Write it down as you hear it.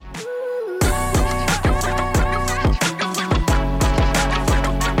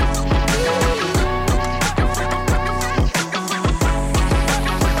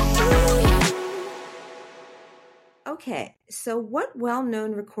So, what well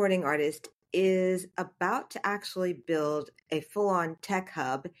known recording artist is about to actually build a full on tech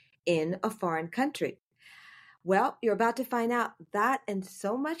hub in a foreign country? Well, you're about to find out that and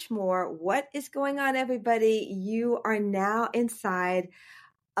so much more. What is going on, everybody? You are now inside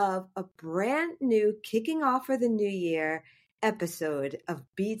of a brand new kicking off for the new year episode of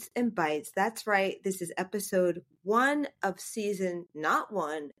Beats and Bites. That's right. This is episode 1 of season, not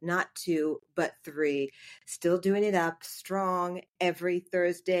 1, not 2, but 3. Still doing it up strong every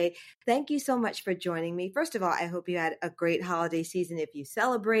Thursday. Thank you so much for joining me. First of all, I hope you had a great holiday season if you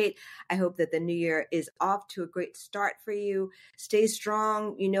celebrate. I hope that the new year is off to a great start for you. Stay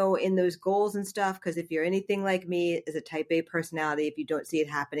strong, in those goals and stuff, because if you're anything like me as a type A personality, if you don't see it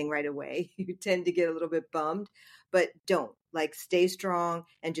happening right away, you tend to get a little bit bummed, but don't. Stay strong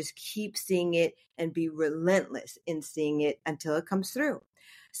and just keep seeing it and be relentless in seeing it until it comes through.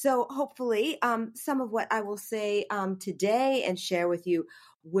 So hopefully, some of what I will say today and share with you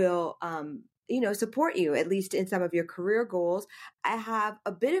will, support you, at least in some of your career goals. I have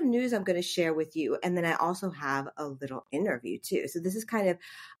a bit of news I'm going to share with you. And then I also have a little interview too. So this is kind of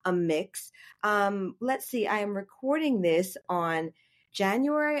a mix. Let's see, I am recording this on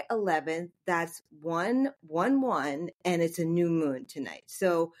January 11th, that's 1/1/1, and it's a new moon tonight.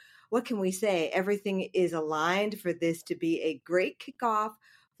 So what can we say? Everything is aligned for this to be a great kickoff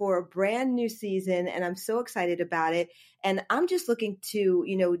for a brand new season, and I'm so excited about it. And I'm just looking to,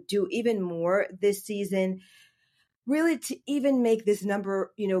 do even more this season, really to even make this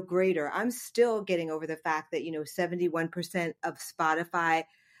number, greater. I'm still getting over the fact that, 71% of Spotify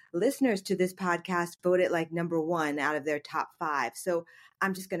listeners to this podcast voted like number 1 out of their top 5. So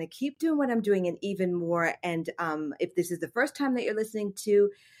I'm just going to keep doing what I'm doing and even more. And if this is the first time that you're listening to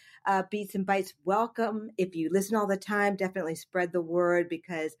Beats and Bites, welcome. If you listen all the time, definitely spread the word,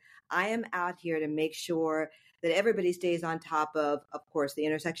 because I am out here to make sure that everybody stays on top of course, the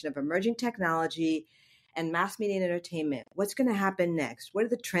intersection of emerging technology and mass media and entertainment. What's going to happen next? What are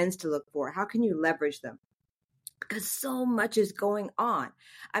the trends to look for? How can you leverage them? Because so much is going on.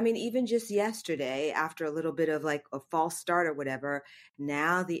 I mean, even just yesterday, after a little bit of like a false start or whatever,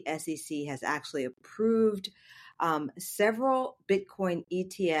 now the SEC has actually approved several Bitcoin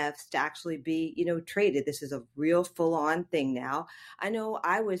ETFs to actually be, traded. This is a real full-on thing now. I know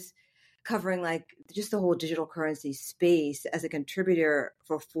I was covering like just the whole digital currency space as a contributor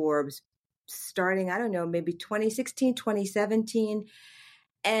for Forbes starting, I don't know, maybe 2016, 2017.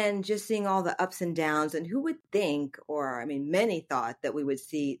 And just seeing all the ups and downs, and who would think, many thought that we would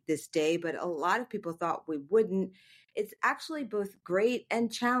see this day, but a lot of people thought we wouldn't. It's actually both great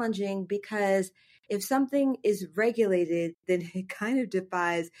and challenging, because if something is regulated, then it kind of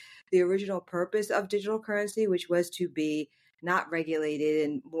defies the original purpose of digital currency, which was to be not regulated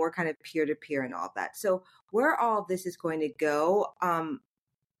and more kind of peer-to-peer and all that. So where all this is going to go,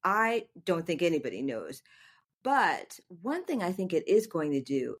 I don't think anybody knows. But one thing I think it is going to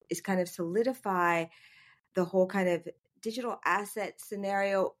do is kind of solidify the whole kind of digital asset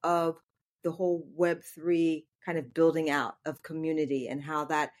scenario of the whole Web3 kind of building out of community, and how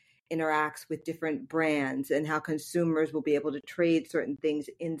that interacts with different brands, and how consumers will be able to trade certain things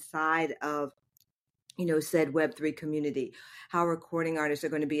inside of said Web3 community, how recording artists are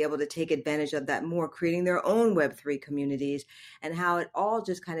going to be able to take advantage of that more, creating their own Web3 communities, and how it all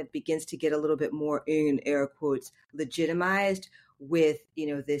just kind of begins to get a little bit more, in air quotes, legitimized with,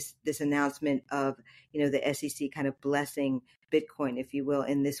 this announcement of, the SEC kind of blessing Bitcoin, if you will,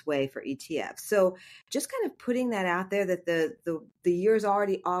 in this way for ETFs. So just kind of putting that out there, that the year is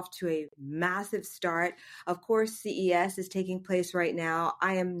already off to a massive start. Of course, CES is taking place right now.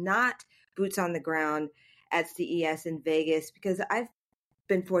 I am not boots on the ground at CES in Vegas, because I've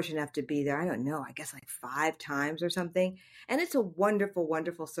been fortunate enough to be there, I don't know, I guess like 5 times or something. And it's a wonderful,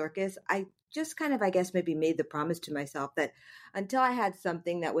 wonderful circus. I just kind of, I guess, maybe made the promise to myself that until I had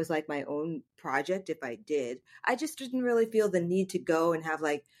something that was like my own project, if I did, I just didn't really feel the need to go and have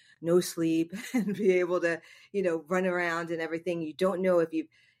like no sleep and be able to, run around and everything. You don't know if you've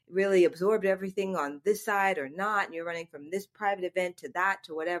really absorbed everything on this side or not, and you're running from this private event to that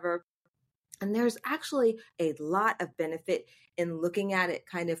to whatever. And there's actually a lot of benefit in looking at it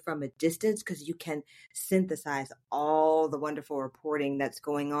kind of from a distance, because you can synthesize all the wonderful reporting that's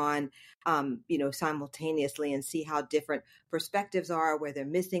going on, simultaneously, and see how different perspectives are, where they're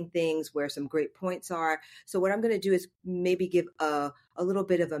missing things, where some great points are. So what I'm going to do is maybe give a little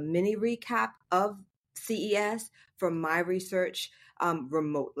bit of a mini recap of CES from my research,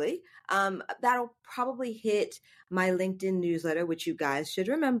 remotely. That'll probably hit my LinkedIn newsletter, which you guys should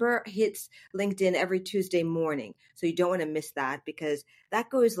remember hits LinkedIn every Tuesday morning. So you don't want to miss that, because that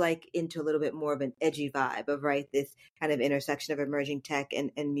goes like into a little bit more of an edgy vibe of, right, this kind of intersection of emerging tech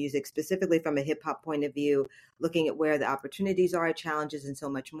and music, specifically from a hip hop point of view, looking at where the opportunities are, challenges, and so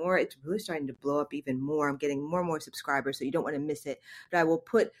much more. It's really starting to blow up even more. I'm getting more and more subscribers, so you don't want to miss it. But I will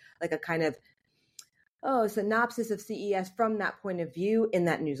put like a kind of synopsis of CES from that point of view in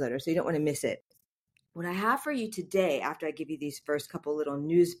that newsletter, so you don't want to miss it. What I have for you today, after I give you these first couple little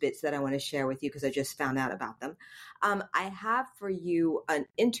news bits that I want to share with you because I just found out about them, I have for you an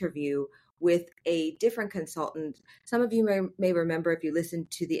interview with a different consultant. Some of you may remember, if you listened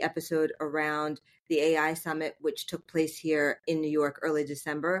to the episode around the AI Summit, which took place here in New York early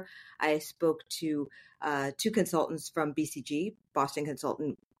December, I spoke to two consultants from BCG, Boston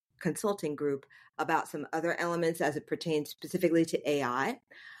Consulting Group, about some other elements as it pertains specifically to AI.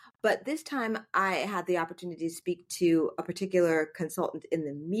 But this time I had the opportunity to speak to a particular consultant in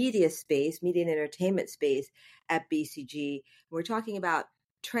the media space, media and entertainment space at BCG. We're talking about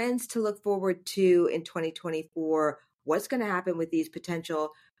trends to look forward to in 2024, what's going to happen with these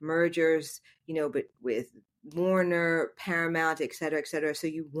potential mergers, but with Warner, Paramount, et cetera, et cetera. So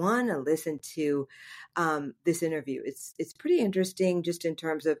you want to listen to this interview. It's pretty interesting, just in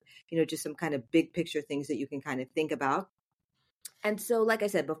terms of, just some kind of big picture things that you can kind of think about. And so, like I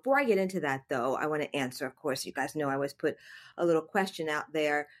said, before I get into that, though, I want to answer, of course, you guys know I always put a little question out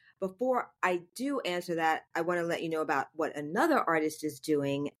there. Before I do answer that, I want to let you know about what another artist is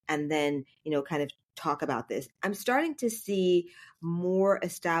doing, and then, kind of talk about this. I'm starting to see more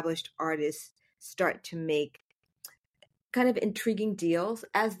established artists start to make kind of intriguing deals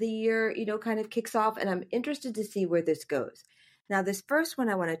as the year, kind of kicks off. And I'm interested to see where this goes. Now, this first one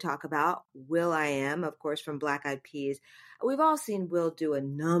I want to talk about, will.i.am, of course, from Black Eyed Peas. We've all seen Will do a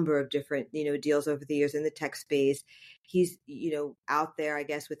number of different, deals over the years in the tech space. He's, out there, I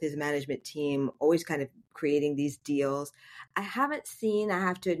guess, with his management team, always kind of creating these deals. I haven't seen, I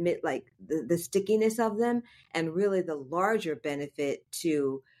have to admit, like the stickiness of them and really the larger benefit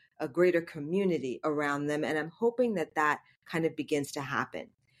to a greater community around them. And I'm hoping that that kind of begins to happen.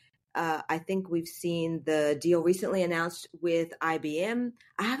 I think we've seen the deal recently announced with IBM.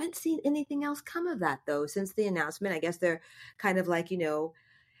 I haven't seen anything else come of that, though, since the announcement. I guess they're kind of like,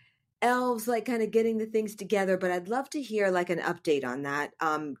 elves, like kind of getting the things together. But I'd love to hear like an update on that,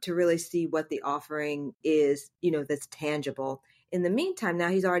 to really see what the offering is, that's tangible. In the meantime, now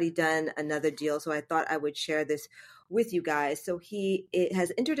he's already done another deal, so I thought I would share this with you guys. So it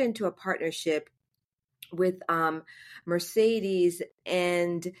has entered into a partnership with Mercedes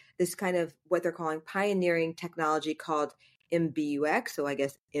and this kind of what they're calling pioneering technology called MBUX, so I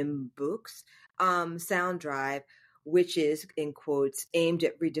guess MBUX, sound drive, which is, in quotes, aimed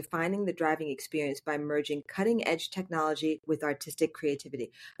at redefining the driving experience by merging cutting-edge technology with artistic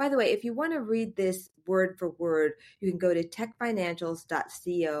creativity. By the way, if you want to read this word for word, you can go to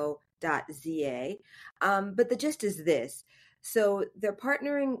techfinancials.co.za. But the gist is this. So they're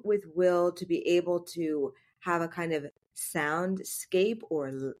partnering with Will to be able to have a kind of soundscape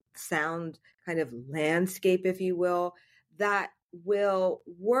or sound kind of landscape, if you will, that will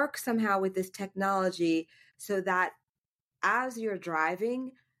work somehow with this technology so that as you're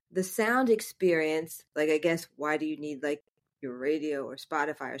driving, the sound experience, like, I guess, why do you need like your radio or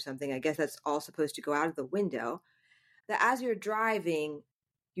Spotify or something? I guess that's all supposed to go out of the window. That as you're driving,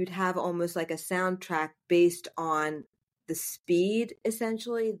 you'd have almost like a soundtrack based on the speed,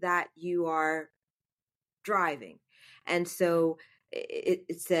 essentially, that you are driving. And so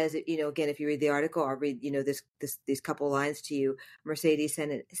it says, again, if you read the article, I'll read, these couple lines to you. Mercedes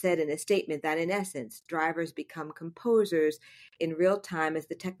said in a statement that, in essence, drivers become composers in real time as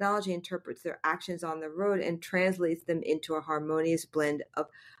the technology interprets their actions on the road and translates them into a harmonious blend of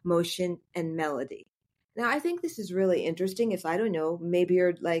motion and melody. Now, I think this is really interesting. If, I don't know, maybe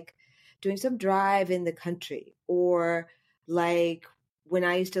you're like doing some drive in the country, or like when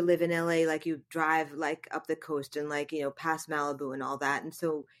I used to live in LA, like you drive like up the coast and like, past Malibu and all that. And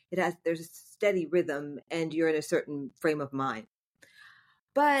so there's a steady rhythm and you're in a certain frame of mind.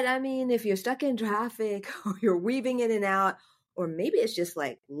 But I mean, if you're stuck in traffic or you're weaving in and out, or maybe it's just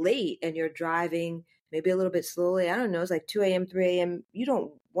like late and you're driving maybe a little bit slowly. I don't know. It's like 2 a.m., 3 a.m. You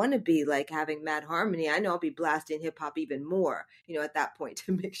don't want to be like having mad harmony. I know I'll be blasting hip hop even more, at that point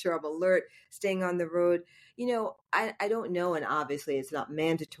to make sure I'm alert, staying on the road. I don't know. And obviously it's not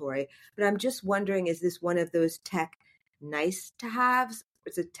mandatory, but I'm just wondering, is this one of those tech nice to haves?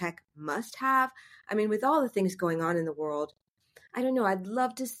 It's a tech must have. I mean, with all the things going on in the world, I don't know. I'd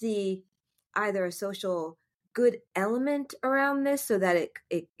love to see either a social good element around this so that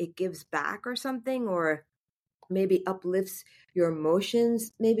it gives back or something, or maybe uplifts your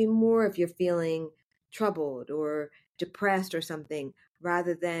emotions maybe more if you're feeling troubled or depressed or something,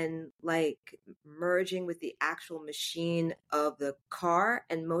 rather than like merging with the actual machine of the car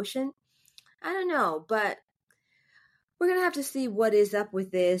and motion. I don't know, but we're going to have to see what is up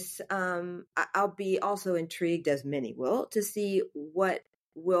with this. I'll be also intrigued, as many will, to see what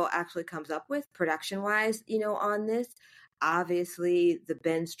Will actually comes up with production wise, on this. Obviously, the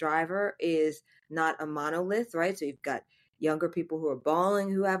Benz driver is not a monolith, right? So you've got younger people who are balling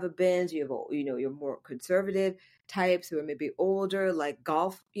who have a Benz. You have, your more conservative types who are maybe older, like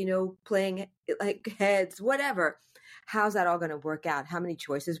golf, playing like heads, whatever. How's that all going to work out? How many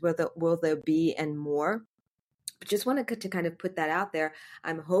choices will there be, and more? Just wanted to kind of put that out there.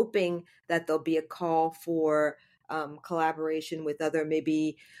 I'm hoping that there'll be a call for collaboration with other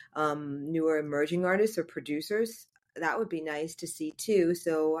maybe newer emerging artists or producers. That would be nice to see too.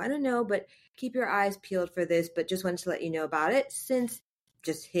 So I don't know, but keep your eyes peeled for this. But just wanted to let you know about it since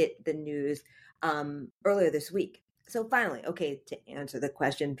just hit the news earlier this week. So finally, okay, to answer the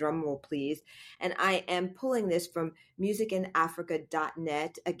question, drum roll please. And I am pulling this from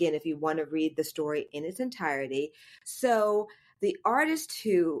musicinafrica.net. Again, if you want to read the story in its entirety. So the artist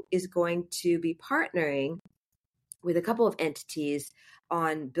who is going to be partnering with a couple of entities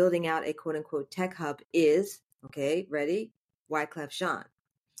on building out a quote unquote tech hub is, okay, ready? Wyclef Jean.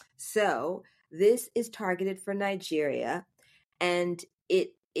 So this is targeted for Nigeria, and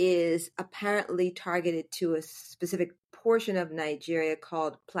it is apparently targeted to a specific portion of Nigeria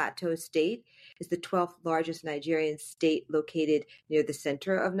called Plateau State. It's the 12th largest Nigerian state located near the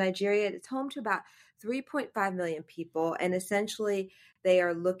center of Nigeria. It's home to about 3.5 million people, and essentially they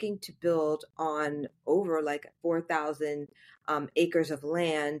are looking to build on over like 4,000 acres of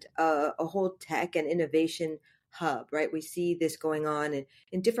land, a whole tech and innovation hub, right? We see this going on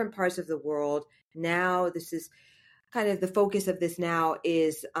in different parts of the world. Now, this is kind of the focus of this now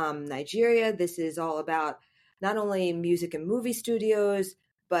is Nigeria. This is all about not only music and movie studios,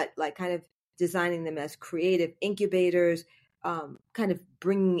 but like kind of designing them as creative incubators, kind of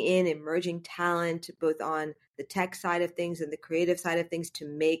bringing in emerging talent, both on the tech side of things and the creative side of things, to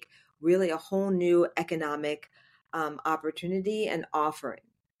make really a whole new economic opportunity and offering.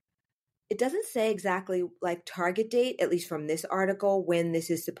 It doesn't say exactly like target date, at least from this article, when this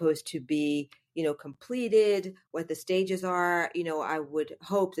is supposed to be, completed, what the stages are. I would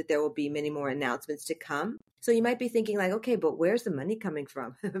hope that there will be many more announcements to come. So you might be thinking like, okay, but where's the money coming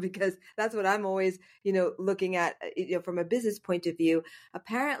from? Because that's what I'm always, looking at, from a business point of view.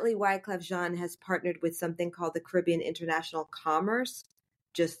 Apparently, Wyclef Jean has partnered with something called the Caribbean International Commerce.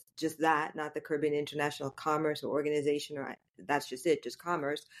 Just that, not the Caribbean International Commerce or organization, or that's just it, just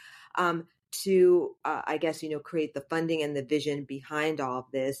commerce. To, I guess, create the funding and the vision behind all of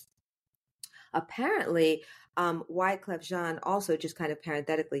this. Apparently, Wyclef Jean also, just kind of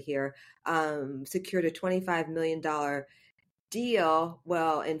parenthetically here, secured a $25 million deal,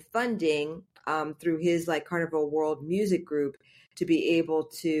 in funding through his like Carnival World Music Group, to be able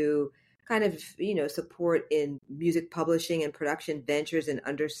to kind of, support in music publishing and production ventures in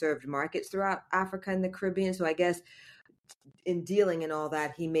underserved markets throughout Africa and the Caribbean. So I guess in dealing in all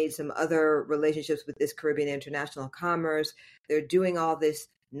that, he made some other relationships with this Caribbean International Commerce. They're doing all this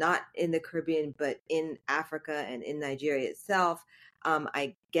not in the Caribbean, but in Africa and in Nigeria itself.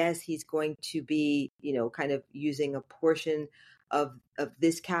 I guess he's going to be, kind of using a portion of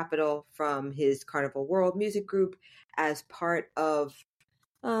this capital from his Carnival World Music Group as part of,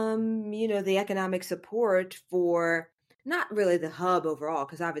 the economic support for not really the hub overall,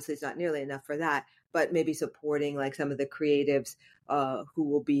 because obviously it's not nearly enough for that, but maybe supporting like some of the creatives who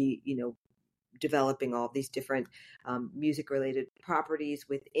will be, developing all these different music related properties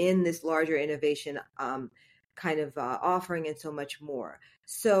within this larger innovation kind of offering, and so much more.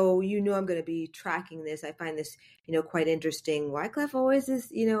 So, I'm going to be tracking this. I find this, quite interesting. Wyclef always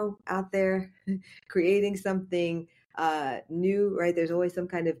is, out there creating something new, right? There's always some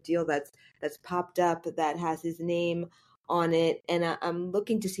kind of deal that's popped up that has his name on it. And I'm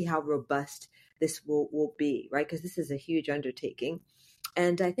looking to see how robust this will be, right? Because this is a huge undertaking.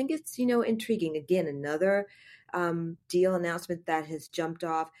 And I think it's, intriguing. Again, another deal announcement that has jumped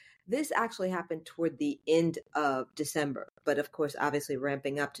off. This actually happened toward the end of December, but of course, obviously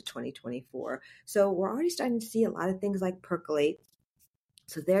ramping up to 2024. So we're already starting to see a lot of things like percolate.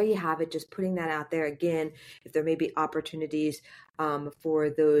 So there you have it, just putting that out there again. If there may be opportunities for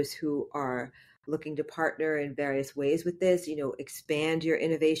those who are looking to partner in various ways with this, expand your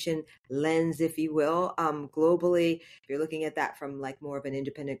innovation lens, if you will, globally. If you're looking at that from like more of an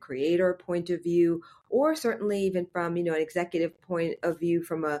independent creator point of view, or certainly even from, an executive point of view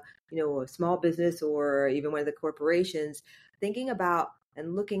from a small business or even one of the corporations, thinking about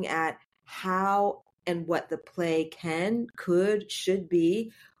and looking at how and what the play should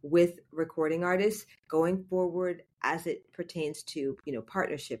be with recording artists going forward as it pertains to,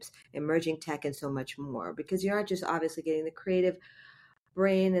 partnerships, emerging tech, and so much more. Because you're not just obviously getting the creative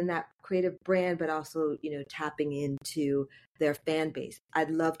brain and that creative brand, but also, tapping into their fan base.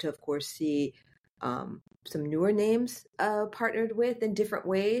 I'd love to, of course, see some newer names partnered with in different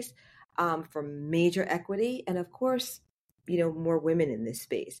ways for major equity. And of course, more women in this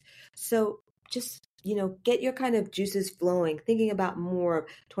space. So just, get your kind of juices flowing, thinking about more of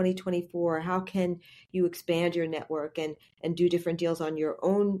 2024. How can you expand your network and do different deals on your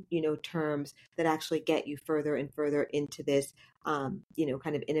own, terms that actually get you further and further into this, kind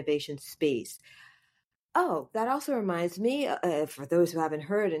of innovation space. Oh, that also reminds me, for those who haven't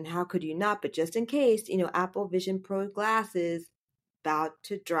heard, and how could you not, but just in case, Apple Vision Pro glasses about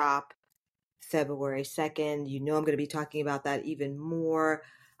to drop February 2nd. I'm going to be talking about that even more.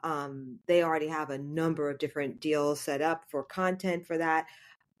 They already have a number of different deals set up for content for that.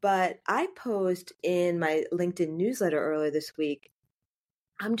 But I posed in my LinkedIn newsletter earlier this week,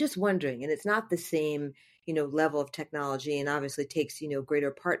 I'm just wondering, and it's not the same, level of technology, and obviously takes,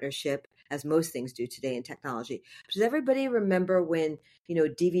 greater partnership, as most things do today in technology. Does everybody remember when,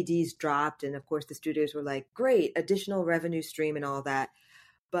 DVDs dropped, and of course the studios were like, great, additional revenue stream and all that.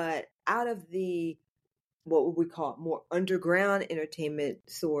 But out of the, what would we call it, more underground entertainment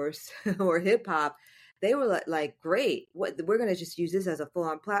source or hip hop, they were like, great, we're going to just use this as a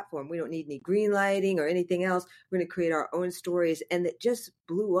full-on platform. We don't need any green lighting or anything else. We're going to create our own stories. And it just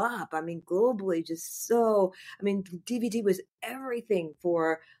blew up. I mean, globally, DVD was everything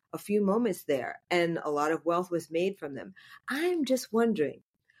for a few moments there. And a lot of wealth was made from them. I'm just wondering,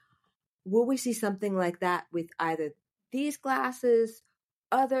 will we see something like that with either these glasses,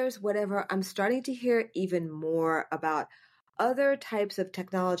 others, whatever? I'm starting to hear even more about other types of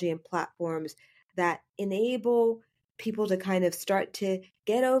technology and platforms that enable people to kind of start to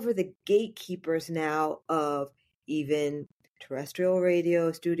get over the gatekeepers now of even terrestrial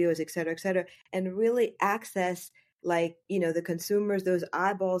radio, studios, et cetera, and really access the consumers, those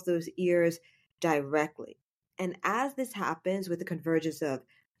eyeballs, those ears directly. And as this happens with the convergence of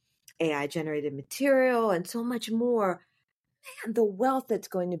AI generated material and so much more, man, the wealth that's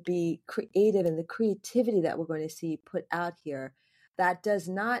going to be created and the creativity that we're going to see put out here that does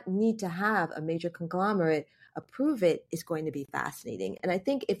not need to have a major conglomerate approve it is going to be fascinating. And I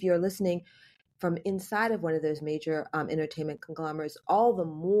think if you're listening from inside of one of those major entertainment conglomerates, all the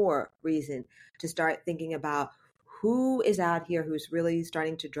more reason to start thinking about who is out here who's really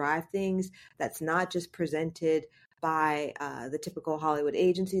starting to drive things that's not just presented by the typical Hollywood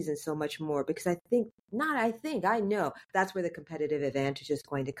agencies and so much more. Because I know that's where the competitive advantage is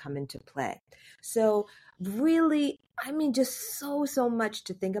going to come into play. So really, just so much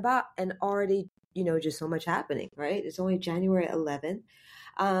to think about, and already, just so much happening, right? It's only January 11th.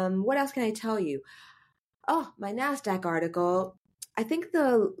 What else can I tell you? Oh, my NASDAQ article. I think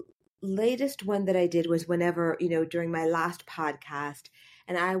the latest one that I did was whenever, during my last podcast,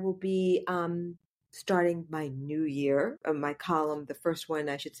 and I will be starting my new year, my column, the first one,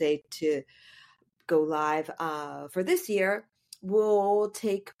 I should say, to go live for this year will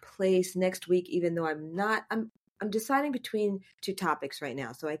take place next week, even though I'm deciding between two topics right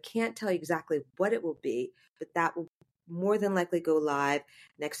now. So I can't tell you exactly what it will be, but that will more than likely go live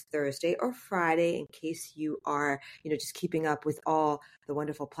next Thursday or Friday, in case you are, just keeping up with all the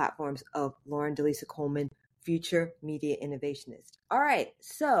wonderful platforms of Lauren DeLisa Coleman, future media innovationist. All right.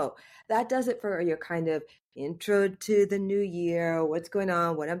 So that does it for your kind of intro to the new year, what's going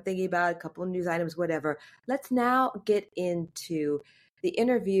on, what I'm thinking about, a couple of news items, whatever. Let's now get into the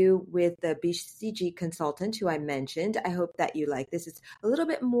interview with the BCG consultant who I mentioned. I hope that you like this. It's a little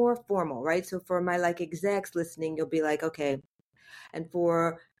bit more formal, right? So for my execs listening, you'll be like, okay. And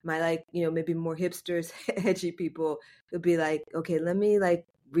for my maybe more hipsters, edgy people, it'll be like, okay, let me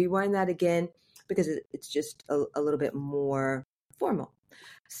rewind that again, because it's just a little bit more formal.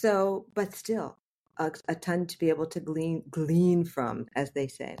 So, but still, a ton to be able to glean from, as they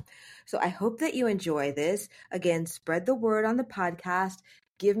say. So I hope that you enjoy this. Again, spread the word on the podcast.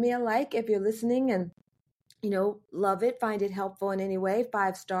 Give me a like if you're listening, and love it, find it helpful in any way,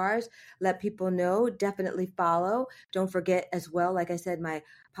 5 stars, let people know, definitely follow. Don't forget as well, like I said, my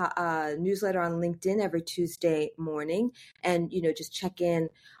newsletter on LinkedIn every Tuesday morning. And, just check in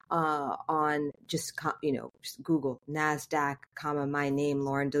on just Google NASDAQ, my name,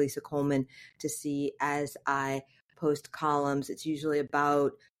 Lauren Delisa Coleman, to see as I post columns. It's usually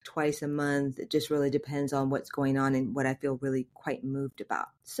about twice a month. It just really depends on what's going on and what I feel really quite moved about.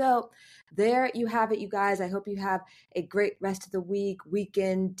 So there you have it, you guys. I hope you have a great rest of the week,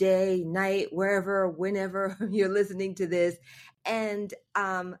 weekend, day, night, wherever, whenever you're listening to this. And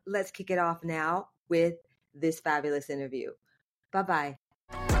let's kick it off now with this fabulous interview. Bye-bye.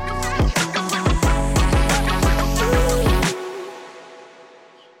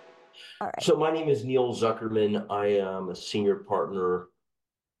 All right. So my name is Neil Zuckerman. I am a senior partner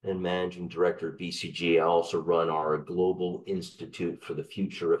and managing director at BCG. I also run our Global Institute for the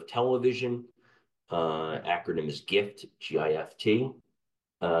Future of Television. Acronym is GIFT, G-I-F-T.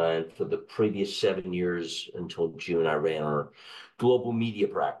 And for the previous 7 years until June, I ran our global media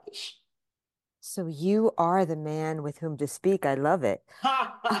practice. So you are the man with whom to speak. I love it.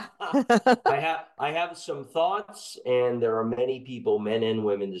 I have some thoughts, and there are many people, men and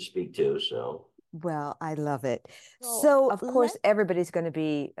women, to speak to. So. Well, I love it. So, of course, everybody's going to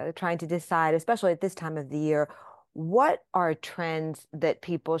be trying to decide, especially at this time of the year, what are trends that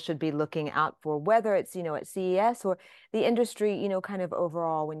people should be looking out for, whether it's, at CES or the industry, kind of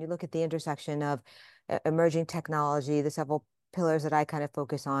overall, when you look at the intersection of emerging technology, the several pillars that I kind of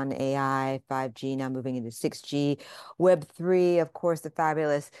focus on, AI, 5G, now moving into 6G, Web3, of course, the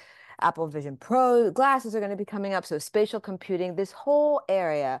fabulous Apple Vision Pro glasses are going to be coming up. So spatial computing, this whole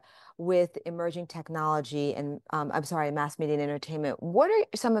area with emerging technology and mass media and entertainment. What are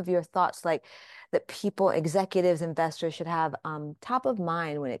some of your thoughts like that people, executives, investors should have top of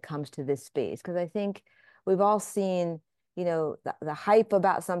mind when it comes to this space? Because I think we've all seen, the hype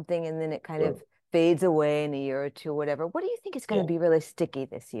about something and then it kind of fades away in a year or two, whatever. What do you think is going to be really sticky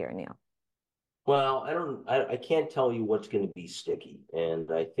this year, Neil? Well, I can't tell you what's going to be sticky,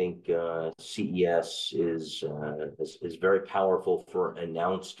 and I think CES is very powerful for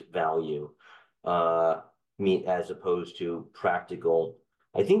announced value, as opposed to practical.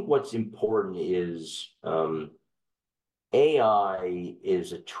 I think what's important is AI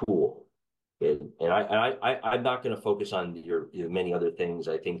is a tool. I'm not going to focus on your many other things.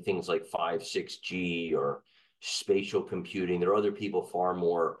 I think things like 6G or spatial computing, there are other people far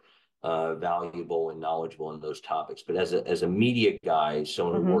more valuable and knowledgeable in those topics. But as a media guy,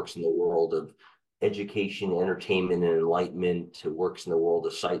 someone who works in the world of education, entertainment, and enlightenment, who works in the world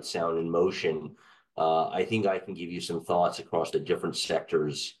of sight, sound, and motion, I think I can give you some thoughts across the different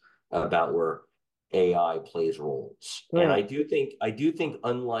sectors about where AI plays roles. Right. And I do think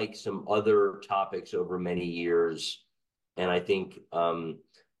unlike some other topics over many years, and I think a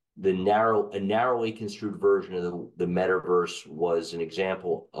narrowly construed version of the metaverse was an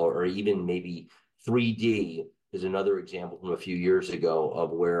example, or even maybe 3D is another example from a few years ago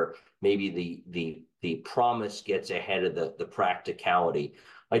of where maybe the promise gets ahead of the practicality.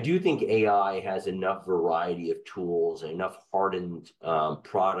 I do think AI has enough variety of tools and enough hardened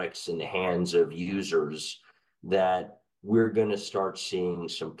products in the hands of users that we're going to start seeing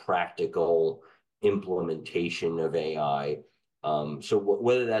some practical implementation of AI. So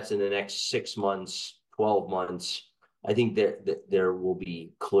whether that's in the next 6 months, 12 months, I think there will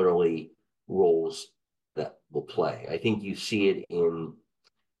be clearly roles that will play. I think you see it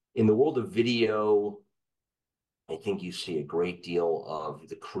in the world of video. I think you see a great deal of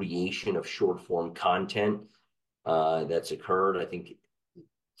the creation of short form content that's occurred. I think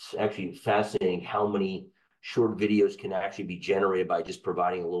it's actually fascinating how many short videos can actually be generated by just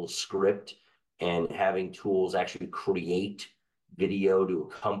providing a little script and having tools actually create video to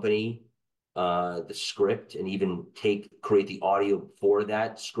accompany the script and even create the audio for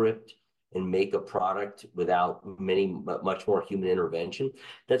that script and make a product without much more human intervention.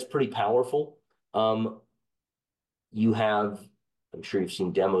 That's pretty powerful. You have, I'm sure you've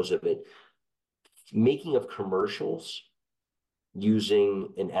seen demos of it, making of commercials using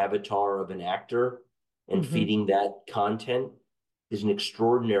an avatar of an actor and feeding that content is an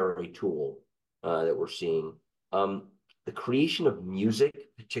extraordinary tool that we're seeing. The creation of music,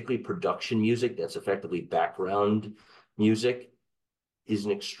 particularly production music, that's effectively background music, is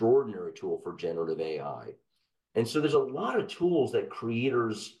an extraordinary tool for generative AI. And so there's a lot of tools that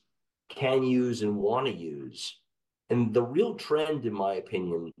creators can use and want to use. And the real trend, in my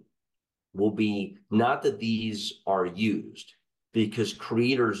opinion, will be not that these are used, because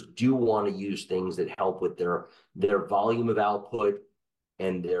creators do want to use things that help with their volume of output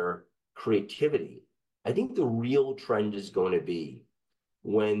and their creativity. I think the real trend is going to be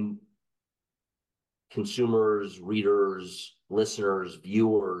when consumers, readers, listeners,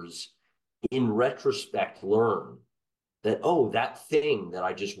 viewers, in retrospect, learn that, oh, that thing that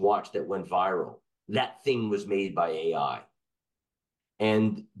I just watched that went viral, that thing was made by AI.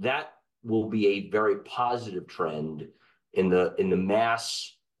 And that will be a very positive trend in the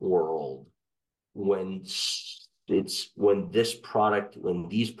mass world when when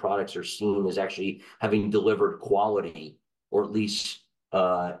these products are seen as actually having delivered quality or at least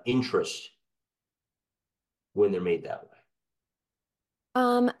interest when they're made that way.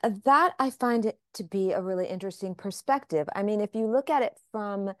 That I find it to be a really interesting perspective. I mean, if you look at it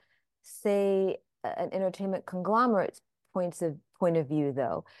from, say, an entertainment conglomerate's point of view,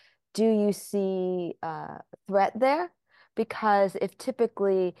 though, do you see threat there? Because if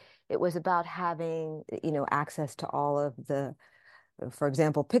typically it was about having, access to all of the, for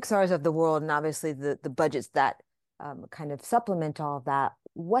example, Pixar's of the world, and obviously the budgets that kind of supplement all of that.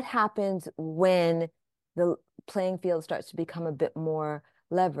 What happens when the playing field starts to become a bit more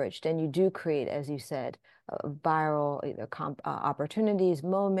leveraged, and you do create, as you said, viral either opportunities,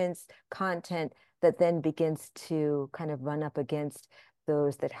 moments, content that then begins to kind of run up against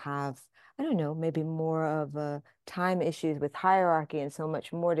those that have, I don't know, maybe more of a time issues with hierarchy and so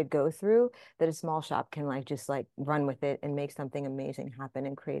much more to go through that a small shop can just run with it and make something amazing happen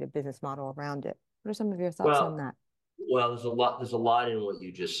and create a business model around it. What are some of your thoughts on Well, that? there's a lot. There's a lot in what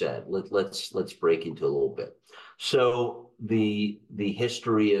you just said. Let's break into a little bit. So the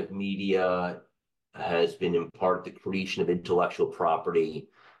history of media has been in part the creation of intellectual property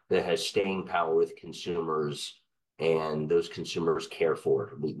that has staying power with consumers, and those consumers care for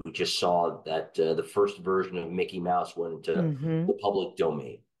it. We just saw that the first version of Mickey Mouse went into Mm-hmm. the public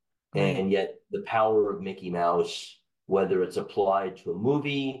domain, Right. and yet the power of Mickey Mouse, whether it's applied to a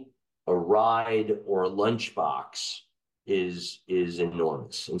movie, a ride, or a lunchbox, is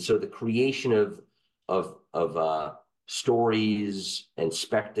enormous. And so the creation of stories and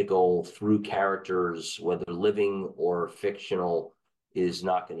spectacle through characters, whether living or fictional, is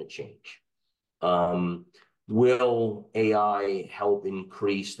not going to change. Um, will AI help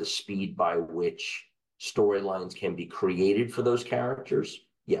increase the speed by which storylines can be created for those characters?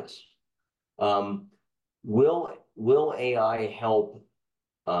 Yes. Um, will AI help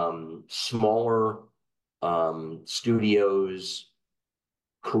smaller studios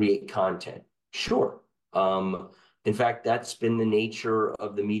create content? Sure. In fact, that's been the nature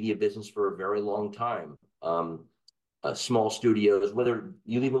of the media business for a very long time. Small studios, whether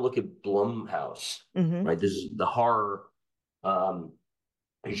you even look at Blumhouse, Mm-hmm. right? This is the horror um,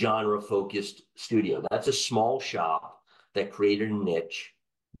 genre focused studio. That's a small shop that created a niche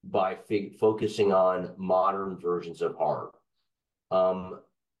by focusing on modern versions of horror. Um,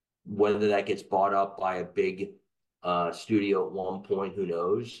 whether that gets bought up by a big studio at one point, who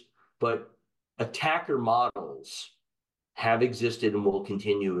knows? But attacker models have existed and will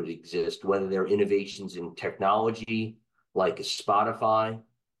continue to exist, whether they're innovations in technology like a Spotify,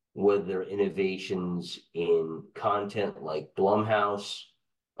 whether they're innovations in content like Blumhouse,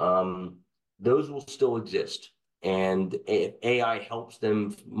 um, those will still exist. And if AI helps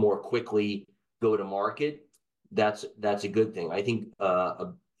them more quickly go to market, that's a good thing. I think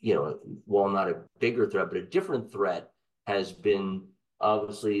while not a bigger threat, but a different threat has been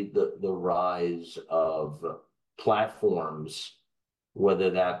obviously the rise of platforms, whether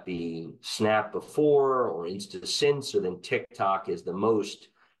that be Snap before or Insta since, or then TikTok is the most,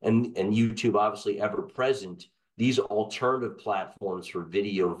 and YouTube obviously ever present. These alternative platforms for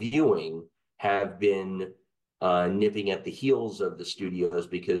video viewing have been nipping at the heels of the studios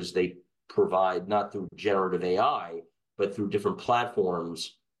because they provide not through generative AI, but through different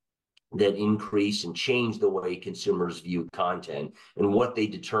platforms that increase and change the way consumers view content and what they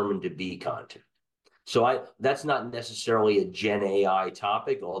determine to be content. So that's not necessarily a Gen AI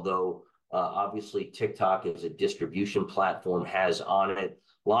topic, although obviously TikTok as a distribution platform has on it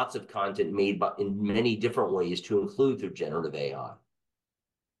lots of content made in many different ways to include through generative AI.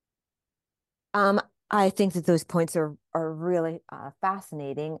 Um, I think that those points are really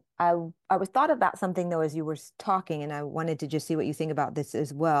fascinating. I was thought about something though as you were talking, and I wanted to just see what you think about this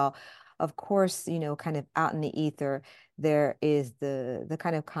as well. Of course, kind of out in the ether, there is the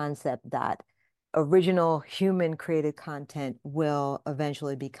kind of concept that original human created content will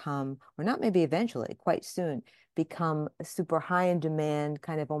eventually become, or not maybe eventually, quite soon, become super high in demand,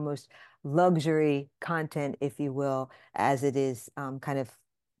 kind of almost luxury content, if you will, as it is kind of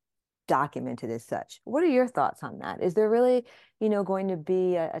documented as such. What are your thoughts on that? Is there really, going to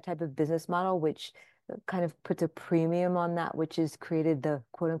be a type of business model which kind of puts a premium on that, which is created the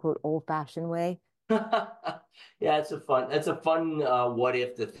quote unquote old fashioned way? Yeah, that's a fun what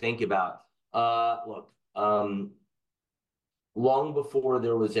if to think about. Look, long before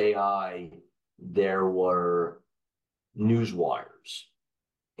there was AI, there were news wires.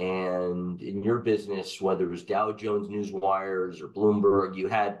 And in your business, whether it was Dow Jones news wires or Bloomberg, you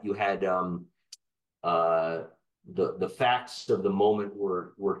had uh, the facts of the moment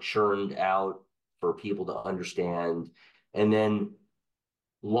were churned out for people to understand, and then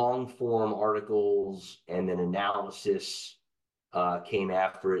long form articles and then analysis came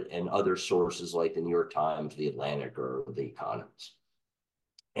after it, and other sources like the New York Times, the Atlantic, or the Economist.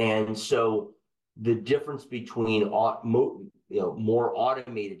 And so the difference between more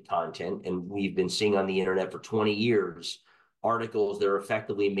automated content, and we've been seeing on the internet for 20 years articles that are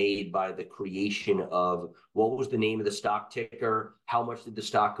effectively made by the creation of what was the name of the stock ticker, how much did the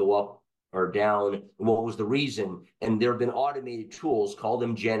stock go up or down, what was the reason. And there have been automated tools, call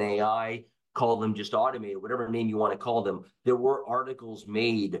them Gen AI, call them just automated, whatever name you want to call them. There were articles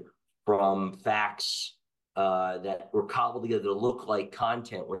made from facts that were cobbled together to look like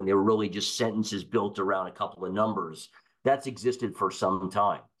content when they were really just sentences built around a couple of numbers. That's existed for some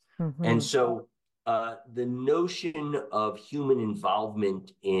time. And Mm-hmm. so the notion of human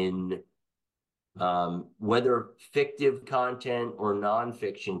involvement in whether fictive content or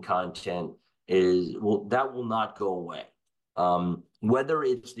nonfiction content that will not go away. Whether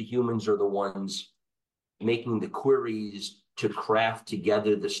it's the humans or the ones making the queries to craft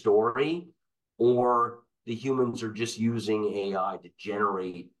together the story, or the humans are just using AI to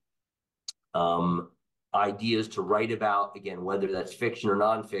generate um, ideas to write about, again, whether that's fiction or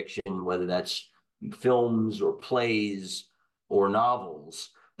nonfiction, whether that's films or plays or novels,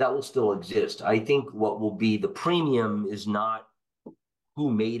 that will still exist. I think what will be the premium is not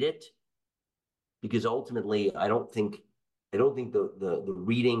who made it, because ultimately I don't think the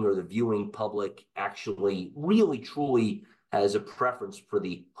reading or the viewing public actually really truly has a preference for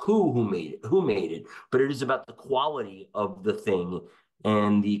the who made it, but it is about the quality of the thing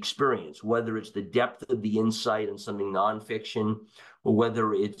and the experience, whether it's the depth of the insight in something nonfiction, or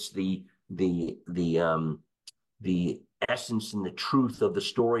whether it's the essence and the truth of the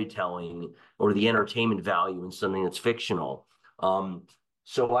storytelling or the entertainment value in something that's fictional.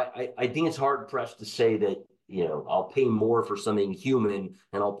 So I think it's hard pressed to say that, I'll pay more for something human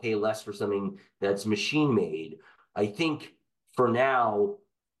and I'll pay less for something that's machine made. I think for now,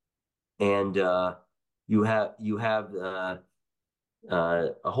 and you have a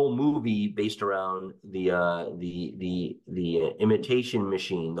whole movie based around the imitation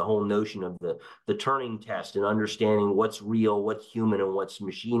machine, the whole notion of the Turing test and understanding what's real, what's human, and what's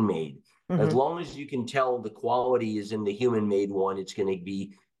machine made. As Mm-hmm. long as you can tell the quality is in the human made one, it's going to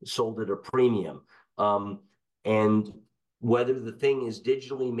be sold at a premium. And whether the thing is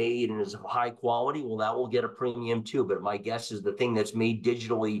digitally made and is of high quality, well, that will get a premium too. But my guess is the thing that's made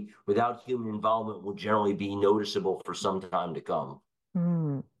digitally without human involvement will generally be noticeable for some time to come.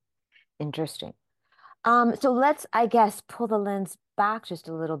 Mm, interesting. So let's, I guess, pull the lens back just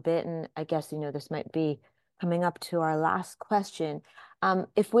a little bit. And I guess, this might be coming up to our last question.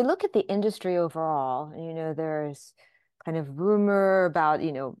 If we look at the industry overall, and, there's kind of rumor about,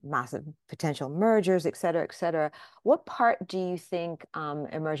 massive potential mergers, et cetera, et cetera. What part do you think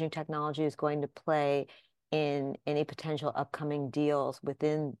emerging technology is going to play in any potential upcoming deals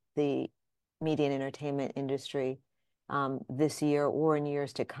within the media and entertainment industry this year or in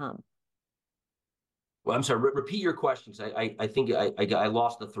years to come? Well, I'm sorry. Repeat your questions. I think I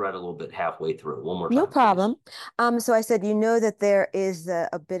lost the thread a little bit halfway through. One more No time, please. problem. So I said, that there is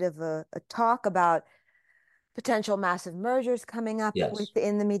a bit of a talk about potential massive mergers coming up Yes.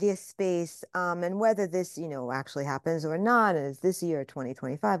 within the media space, and whether this, actually happens or not, is this year,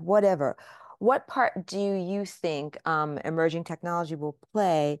 2025, whatever. What part do you think emerging technology will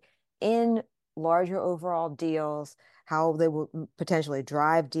play in larger overall deals, how they will potentially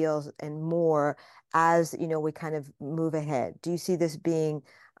drive deals and more as, we kind of move ahead? Do you see this being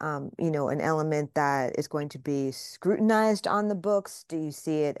an element that is going to be scrutinized on the books? Do you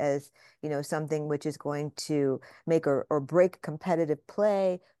see it as, something which is going to make or break competitive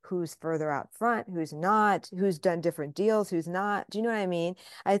play? Who's further out front, who's not, who's done different deals, who's not? Do you know what I mean?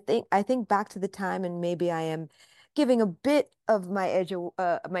 I think back to the time, and maybe I am giving a bit of my age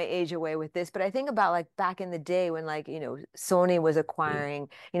away with this, but I think about like back in the day when, like, Sony was acquiring,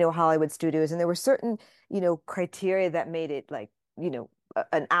 Hollywood studios, and there were certain, criteria that made it like,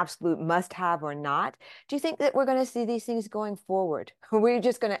 an absolute must have or not. Do you think that we're going to see these things going forward? We're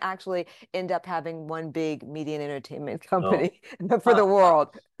just going to actually end up having one big media and entertainment Oh. company for the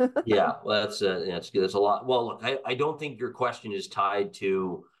world? Yeah. Well, that's good. That's a lot. Well, look, I don't think your question is tied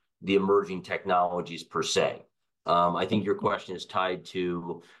to the emerging technologies per se. I think your question is tied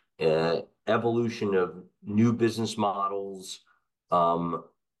to evolution of new business models and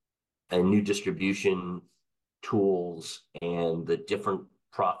new distribution tools and the different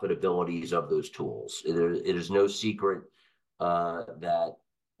profitabilities of those tools. It is no secret that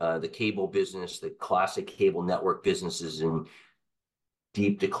the cable business, the classic cable network business, is in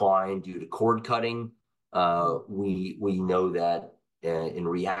deep decline due to cord cutting. We know that in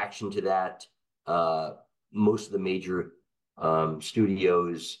reaction to that, most of the major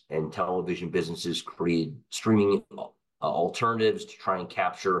studios and television businesses created streaming alternatives to try and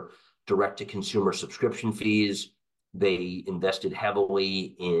capture direct-to-consumer subscription fees. They invested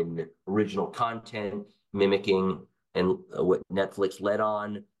heavily in original content, mimicking and what Netflix led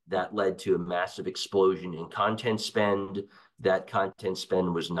on. That led to a massive explosion in content spend. That content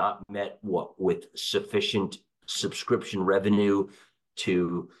spend was not met with sufficient subscription revenue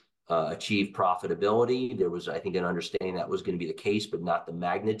to achieve profitability. There was, I think, an understanding that was going to be the case, but not the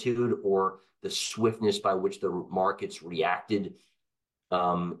magnitude or the swiftness by which the markets reacted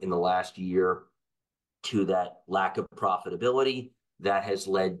in the last year to that lack of profitability. That has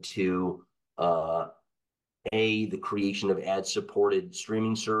led to the creation of ad-supported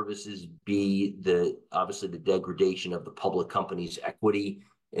streaming services, B, obviously the degradation of the public companies' equity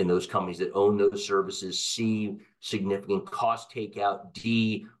in those companies that own those services, C, significant cost takeout,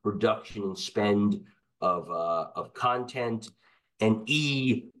 D, reduction in spend of content, and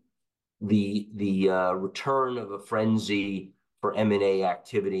E, the return of a frenzy for M&A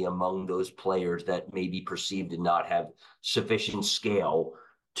activity among those players that may be perceived to not have sufficient scale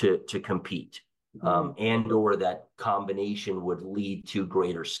to compete. And or that combination would lead to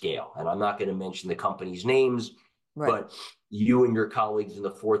greater scale. And I'm not going to mention the company's names, but you and your colleagues in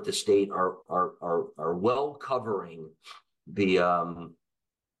the Fourth Estate are well covering the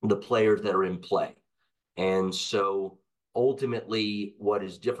players that are in play. And so ultimately, what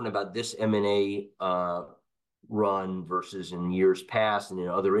is different about this M&A run versus in years past and in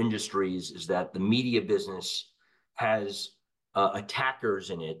other industries is that the media business has attackers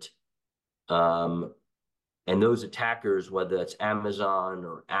in it. And those attackers, whether that's Amazon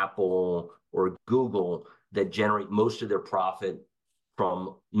or Apple or Google, that generate most of their profit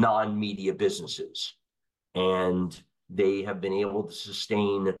from non-media businesses. And they have been able to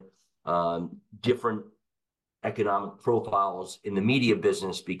sustain different economic profiles in the media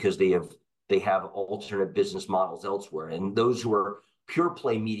business because they have alternate business models elsewhere. And those who are pure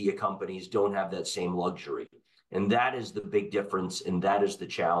play media companies don't have that same luxury. And that is the big difference. And that is the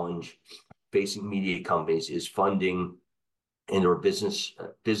challenge facing media companies, is funding and or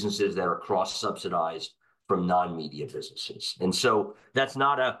businesses that are cross-subsidized from non-media businesses. And so that's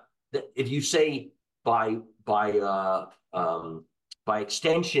not if you say by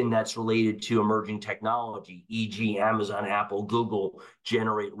extension, that's related to emerging technology, e.g. Amazon, Apple, Google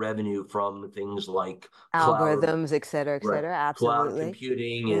generate revenue from things like algorithms, et cetera, absolutely. Cloud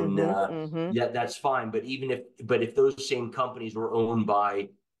computing, and yeah, that's fine. But if those same companies were owned by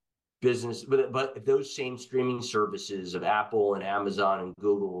business, but if those same streaming services of Apple and Amazon and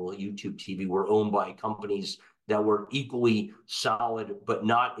Google, YouTube TV were owned by companies that were equally solid, but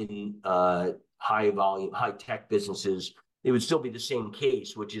not in high volume, high tech businesses, it would still be the same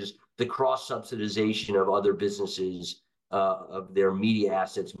case, which is the cross subsidization of other businesses of their media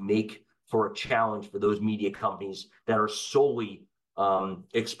assets make for a challenge for those media companies that are solely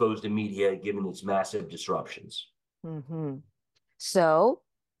exposed to media, given its massive disruptions. So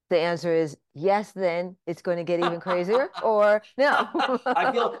the answer is yes. Then it's going to get even crazier, or no?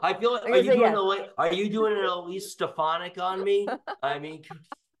 I feel. Are you doing an Elise Stefanik on me? I mean,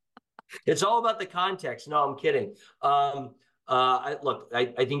 it's all about the context. No, I'm kidding. I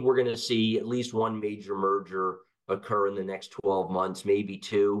think we're going to see at least one major merger occur in the next 12 months, maybe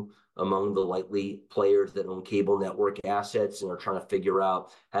two, among the likely players that own cable network assets and are trying to figure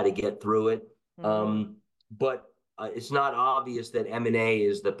out how to get through it. But it's not obvious that M&A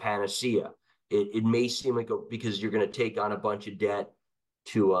is the panacea. It may seem like because you're going to take on a bunch of debt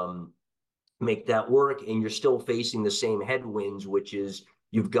to make that work, and you're still facing the same headwinds, which is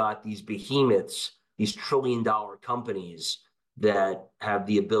you've got these behemoths, these trillion-dollar companies that have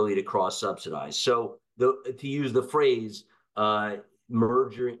the ability to cross-subsidize. So to use the phrase,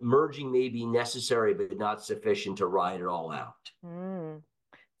 merging may be necessary, but not sufficient to ride it all out.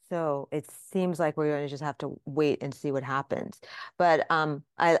 So it seems like we're going to just have to wait and see what happens. But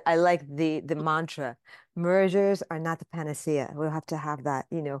I like the mantra, mergers are not the panacea. We'll have to have that,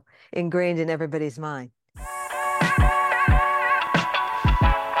 ingrained in everybody's mind.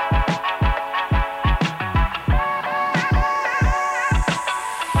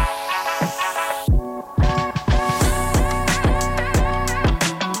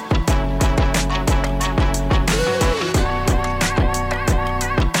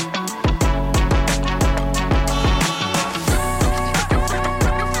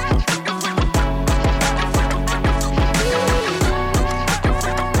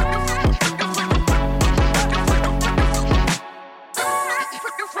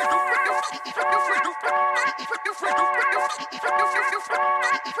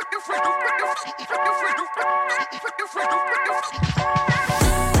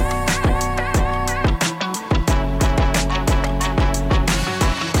 you.